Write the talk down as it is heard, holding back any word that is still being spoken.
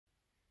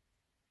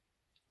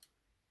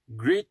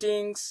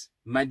Greetings,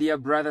 my dear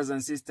brothers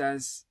and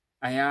sisters.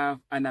 I have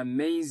an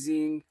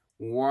amazing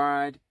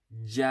word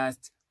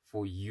just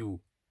for you.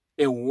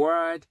 A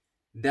word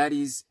that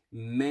is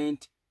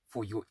meant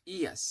for your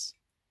ears.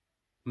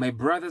 My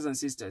brothers and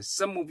sisters,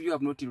 some of you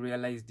have not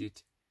realized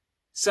it.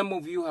 Some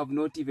of you have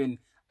not even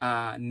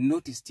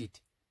noticed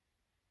it.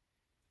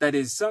 That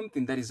is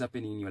something that is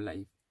happening in your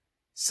life.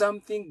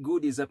 Something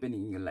good is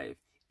happening in your life.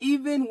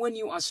 Even when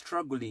you are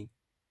struggling,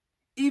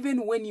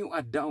 even when you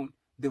are down,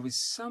 there is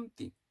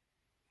something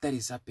that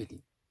is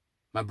happening.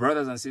 My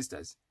brothers and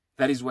sisters,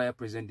 that is why I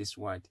present this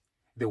word.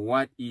 The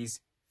word is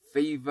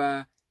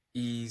favor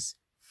is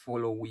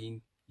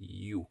following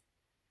you.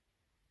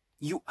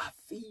 You are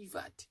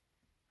favored.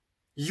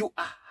 You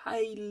are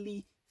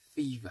highly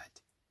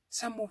favored.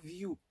 Some of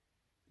you,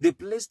 the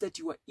place that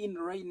you are in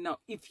right now,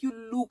 if you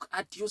look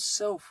at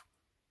yourself,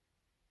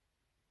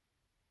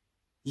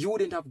 you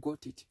wouldn't have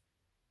got it.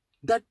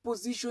 That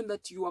position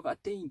that you have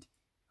attained,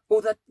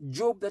 or that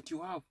job that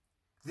you have,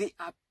 there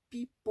are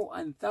people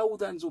and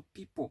thousands of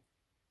people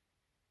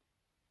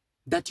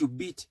that you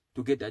beat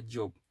to get that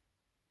job.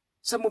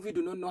 Some of you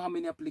do not know how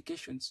many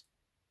applications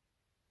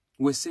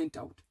were sent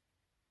out.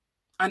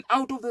 And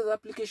out of those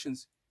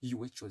applications, you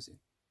were chosen.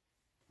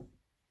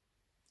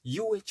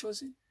 You were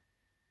chosen.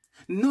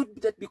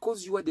 Not that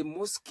because you are the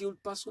most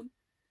skilled person.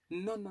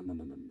 No.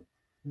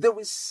 There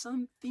is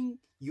something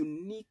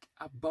unique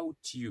about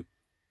you.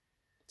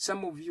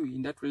 Some of you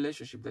in that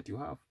relationship that you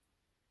have,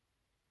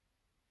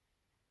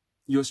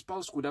 your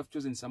spouse could have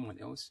chosen someone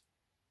else.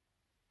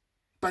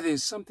 But there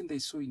is something they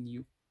saw in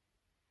you.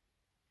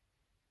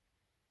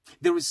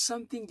 There is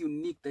something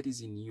unique that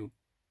is in you.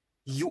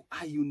 You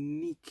are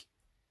unique.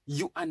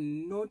 You are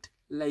not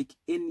like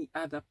any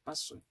other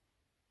person.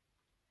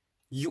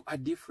 You are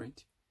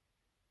different.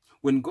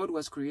 When God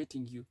was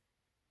creating you,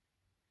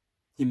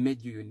 He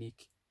made you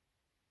unique.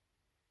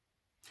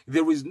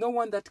 There is no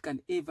one that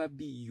can ever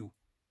be you.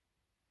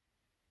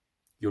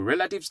 Your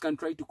relatives can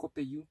try to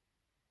copy you.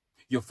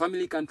 Your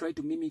family can try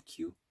to mimic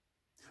you.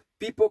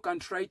 People can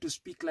try to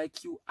speak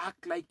like you,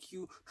 act like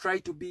you, try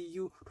to be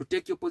you, to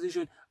take your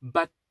position.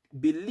 But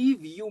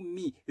believe you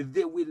me,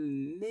 they will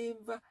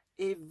never,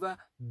 ever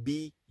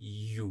be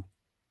you.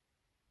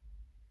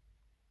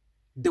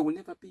 They will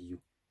never be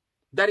you.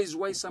 That is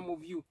why some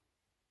of you,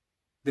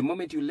 the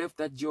moment you left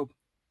that job,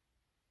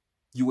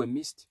 you were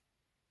missed.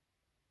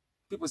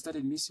 People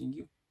started missing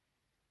you.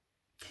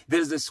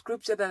 There's a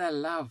scripture that I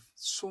love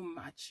so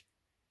much.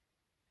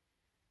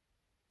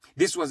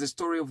 This was the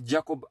story of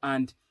Jacob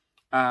and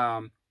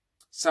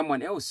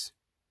someone else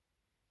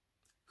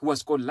who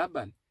was called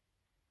Laban.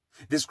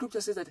 The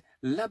scripture says that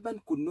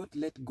Laban could not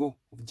let go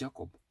of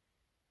Jacob.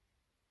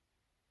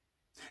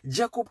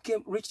 Jacob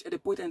reached at a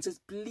point and says,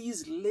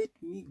 please let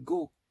me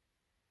go.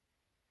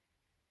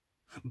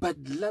 But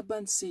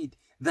Laban said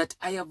that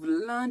I have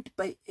learned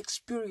by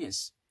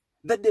experience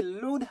that the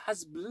Lord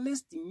has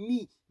blessed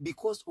me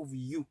because of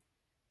you.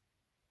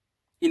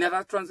 In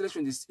other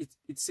translations,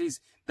 it says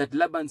that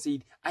Laban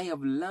said, I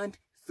have learned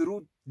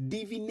through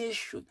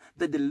divination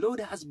that the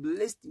Lord has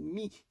blessed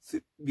me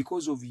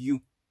because of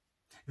you.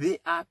 There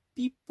are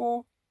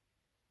people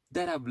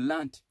that have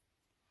learned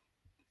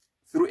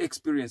through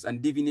experience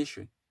and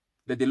divination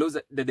that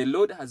the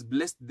Lord has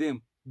blessed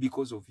them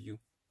because of you.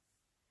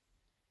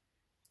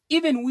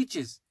 Even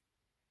witches,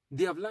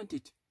 they have learned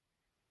it,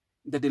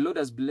 that the Lord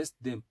has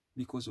blessed them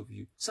because of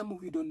you. Some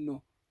of you don't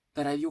know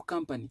that at your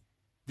company,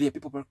 there are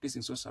people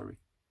practicing sorcery.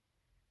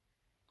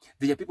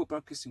 There are people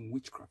practicing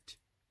witchcraft,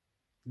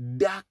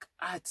 dark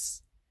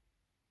arts.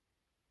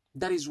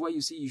 That is why you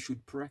see you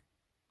should pray.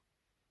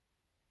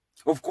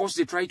 Of course,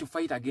 they try to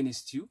fight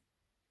against you,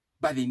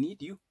 but they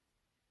need you.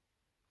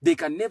 They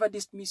can never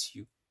dismiss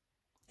you.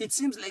 It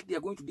seems like they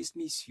are going to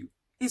dismiss you.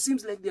 It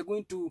seems like they are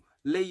going to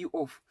lay you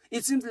off.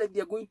 It seems like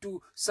they are going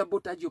to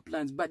sabotage your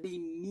plans, but they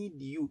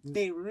need you.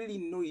 They really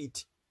know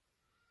it,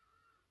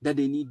 that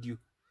they need you.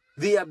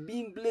 They are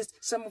being blessed.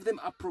 Some of them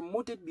are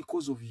promoted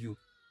because of you.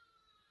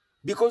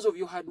 Because of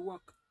your hard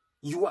work.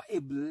 You are a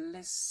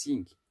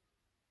blessing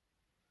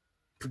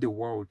to the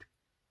world.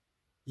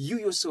 You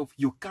yourself,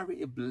 you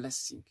carry a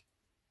blessing.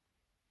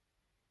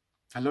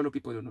 A lot of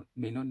people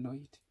may not know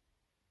it.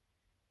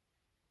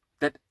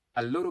 That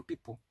a lot of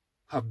people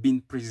have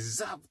been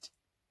preserved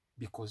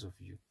because of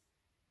you.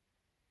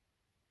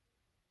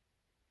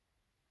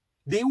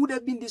 They would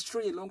have been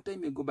destroyed a long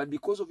time ago, but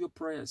because of your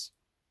prayers,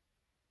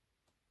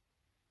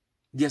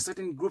 there are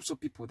certain groups of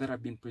people that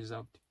have been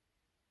preserved,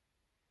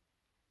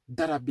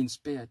 that have been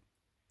spared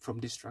from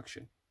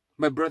destruction.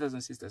 My brothers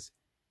and sisters,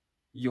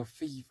 your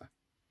favor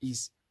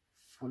is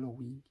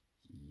following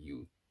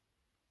you.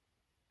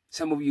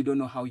 Some of you don't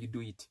know how you do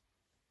it.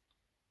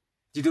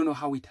 You don't know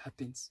how it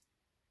happens.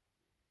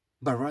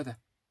 But rather,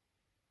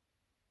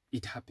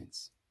 it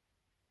happens.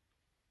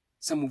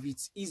 Some of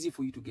it's easy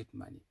for you to get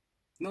money.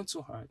 Not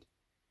so hard.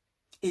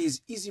 It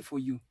is easy for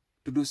you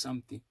to do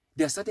something.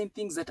 There are certain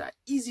things that are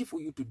easy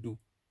for you to do.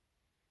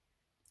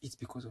 It's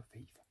because of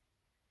favor.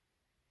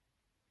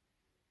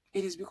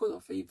 It is because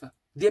of favor.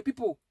 There are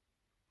people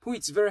who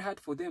it's very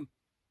hard for them.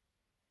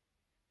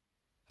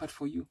 But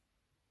for you,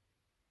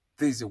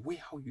 there is a way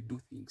how you do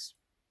things.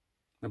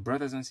 My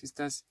brothers and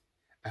sisters,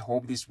 I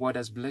hope this word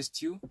has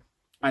blessed you,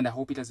 and I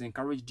hope it has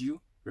encouraged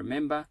you.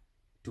 Remember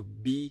to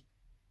be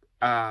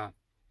a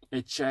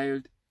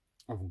child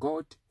of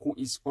God who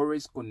is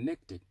always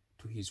connected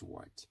to his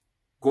word.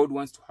 God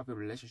wants to have a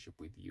relationship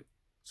with you.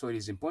 So it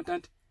is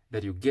important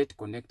that you get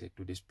connected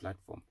to this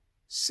platform.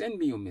 Send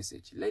me your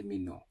message. Let me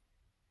know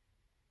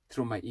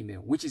through my email,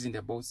 which is in the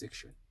about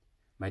section.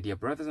 My dear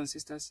brothers and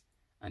sisters,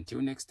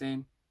 until next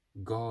time,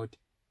 God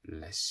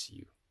bless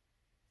you.